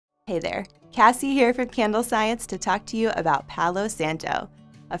Hey there, Cassie here from CandleScience to talk to you about Palo Santo,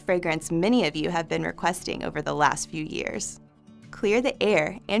 a fragrance many of you have been requesting over the last few years. Clear the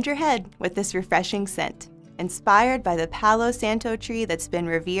air and your head with this refreshing scent, inspired by the Palo Santo tree that's been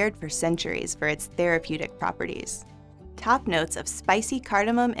revered for centuries for its therapeutic properties. Top notes of spicy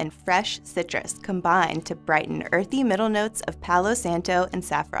cardamom and fresh citrus combine to brighten earthy middle notes of Palo Santo and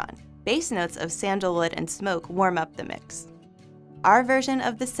saffron. Base notes of sandalwood and smoke warm up the mix. Our version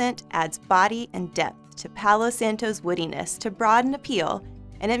of the scent adds body and depth to Palo Santo's woodiness to broaden appeal,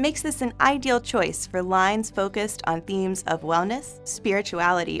 and it makes this an ideal choice for lines focused on themes of wellness,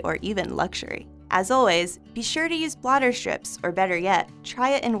 spirituality, or even luxury. As always, be sure to use blotter strips, or better yet, try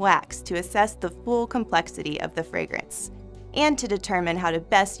it in wax to assess the full complexity of the fragrance, and to determine how to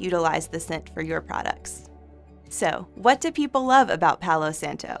best utilize the scent for your products. So, what do people love about Palo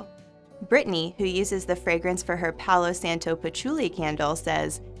Santo? Brittany, who uses the fragrance for her Palo Santo patchouli candle,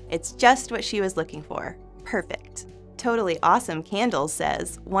 says, "It's just what she was looking for. Perfect." Totally Awesome Candles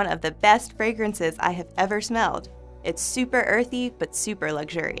says, "One of the best fragrances I have ever smelled. It's super earthy, but super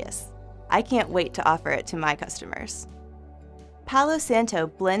luxurious. I can't wait to offer it to my customers." Palo Santo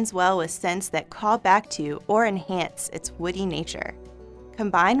blends well with scents that call back to or enhance its woody nature.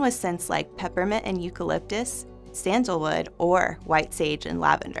 Combine with scents like peppermint and eucalyptus, sandalwood, or white sage and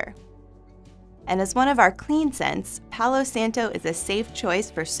lavender. And as one of our clean scents, Palo Santo is a safe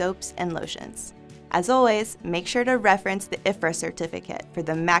choice for soaps and lotions. As always, make sure to reference the IFRA certificate for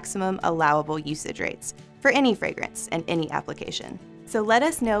the maximum allowable usage rates for any fragrance and any application. So let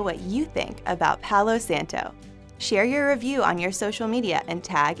us know what you think about Palo Santo. Share your review on your social media and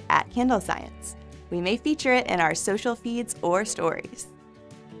tag @CandleScience. We may feature it in our social feeds or stories.